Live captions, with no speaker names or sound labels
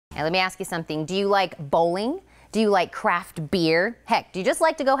Now, let me ask you something. Do you like bowling? Do you like craft beer? Heck, do you just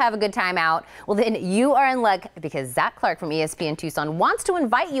like to go have a good time out? Well, then you are in luck because Zach Clark from ESPN Tucson wants to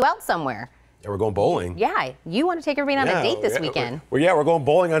invite you out somewhere. Yeah, we're going bowling. Yeah, you want to take everybody on a date this weekend. We're going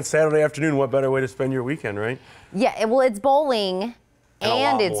bowling on Saturday afternoon. What better way to spend your weekend, right? Yeah, well, it's bowling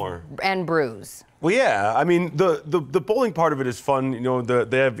and brews. Well, yeah, I mean, the bowling part of it is fun. You know,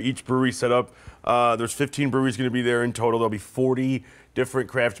 they have each brewery set up. There's 15 breweries going to be there in total. There'll be 40 different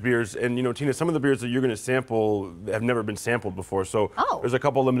craft beers. And, you know, Tina, some of the beers that you're going to sample have never been sampled before. So there's a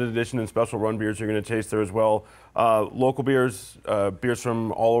couple limited edition and special run beers you're going to taste there as well. Local beers, beers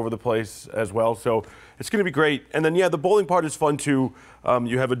from all over the place as well. So it's going to be great. And then, yeah, the bowling part is fun, too.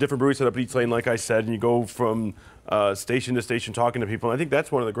 You have a different brewery set up at each lane, like I said, and you go from station to station talking to people. And I think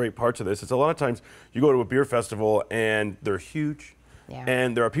that's one of the great parts of this. It's a lot of times you go to a beer festival and they're huge. Yeah.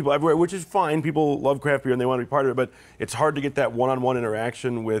 And there are people everywhere, which is fine. People love craft beer and they want to be part of it, but it's hard to get that one-on-one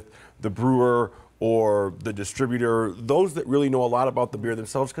interaction with the brewer or the distributor, those that really know a lot about the beer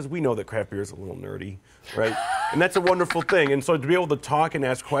themselves, because we know that craft beer is a little nerdy, right? And that's a wonderful thing. And so to be able to talk and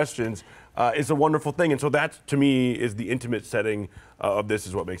ask questions is a wonderful thing. And so that, to me, is the intimate setting of this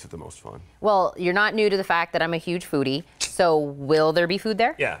is what makes it the most fun. Well, you're not new to the fact that I'm a huge foodie, so will there be food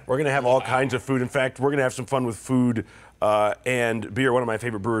there? Yeah, we're going to have all kinds of food. In fact, we're going to have some fun with food and beer. One of my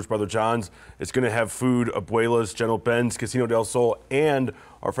favorite brewers, Brother John's, is going to have food, Abuela's, General Ben's, Casino del Sol, and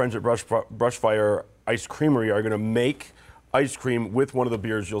our friends at Brushfire Ice Creamery are going to make ice cream with one of the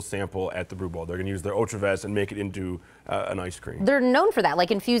beers you'll sample at the Brew Bowl. They're going to use their Otravez and make it into an ice cream. They're known for that,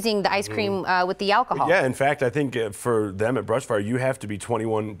 like infusing the ice cream with the alcohol. Yeah, in fact, I think for them at Brushfire, you have to be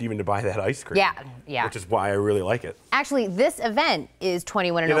 21 even to buy that ice cream. Yeah. Which is why I really like it. Actually, this event is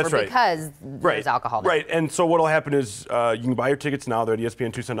 21 and over because there's alcohol there. Right, and so what'll happen is you can buy your tickets now. They're at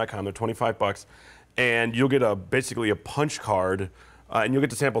ESPNTucson.com. They're $25, and you'll get basically a punch card. And you'll get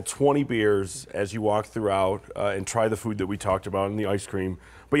to sample 20 beers as you walk throughout and try the food that we talked about and the ice cream.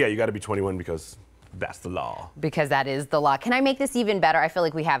 But yeah, you got to be 21 because that's the law. Because that is the law. Can I make this even better? I feel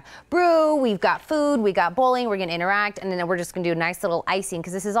like we have brew, we've got food, we got bowling, we're going to interact, and then we're just going to do a nice little icing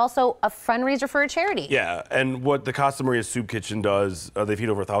because this is also a fundraiser for a charity. Yeah, and what the Casa Maria Soup Kitchen does, they feed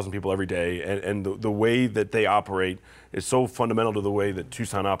over 1,000 people every day, and the way that they operate is so fundamental to the way that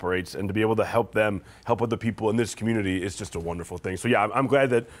Tucson operates, and to be able to help them help other people in this community is just a wonderful thing. So yeah, I'm glad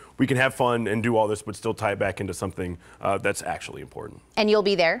that we can have fun and do all this, but still tie it back into something that's actually important. And you'll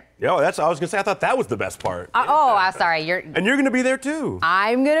be there? Yeah, I was going to say, I thought that was the best part. Sorry. And you're going to be there too.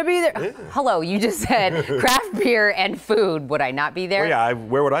 I'm going to be there. Yeah. Hello, you just said craft beer and food. Would I not be there? Well, yeah,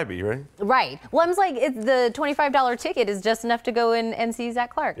 where would I be, right? Right. Well, I was like, the $25 ticket is just enough to go in and see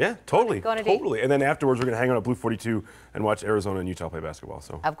Zach Clark. Yeah, totally. Go on a date. Totally. And then afterwards, we're going to hang out at Blue 42 and watch Arizona and Utah play basketball.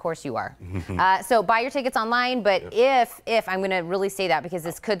 So. Of course you are. So buy your tickets online, but if I'm going to really say that because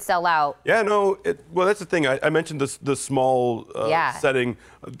this could sell out. Yeah, no, well, that's the thing. I mentioned the small setting.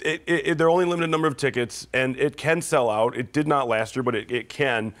 There are only a limited number of tickets, and it can sell out. It did not last year, but it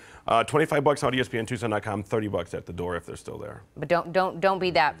can. $25 on ESPNTucson.com, $30 at the door if they're still there. But don't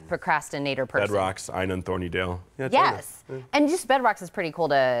be that procrastinator person. Bedrocks, Einan, Thornydale. Yeah, yes, and just Bedrocks is pretty cool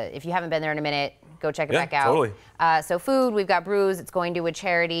to. If you haven't been there in a minute, go check it back out. Totally. So food, we've got brews. It's going to a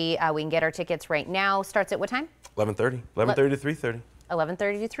charity. We can get our tickets right now. Starts at what time? 11:30. 11:30 to 3:30.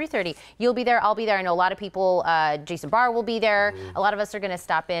 11:30 to 3:30. You'll be there. I'll be there. I know a lot of people. Jason Barr will be there. A lot of us are going to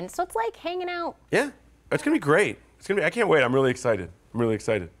stop in. So it's like hanging out. Yeah, it's going to be great. It's going to be. I can't wait. I'm really excited.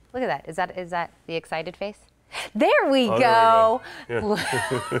 Look at that. Is that the excited face? There we go. There we go.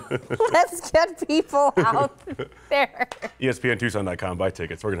 Yeah. Let's get people out there. ESPNTucson.com. Buy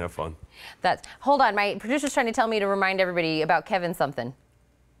tickets. We're going to have fun. Hold on. My producer's trying to tell me to remind everybody about Kevin something.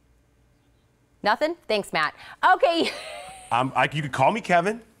 Nothing? Thanks, Matt. Okay. You could call me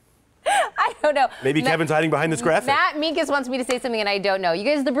Kevin. I don't know. Maybe Kevin's hiding behind this graphic. Matt Minkus wants me to say something, and I don't know. You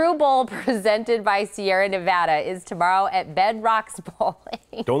guys, the Brew Bowl presented by Sierra Nevada is tomorrow at Bedrocks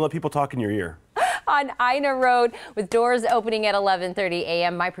Bowling. Don't let people talk in your ear. On Ina Road, with doors opening at 11:30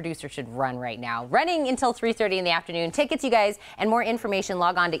 a.m. My producer should run right now. Running until 3:30 in the afternoon. Tickets, you guys, and more information,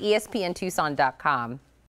 log on to ESPNTucson.com.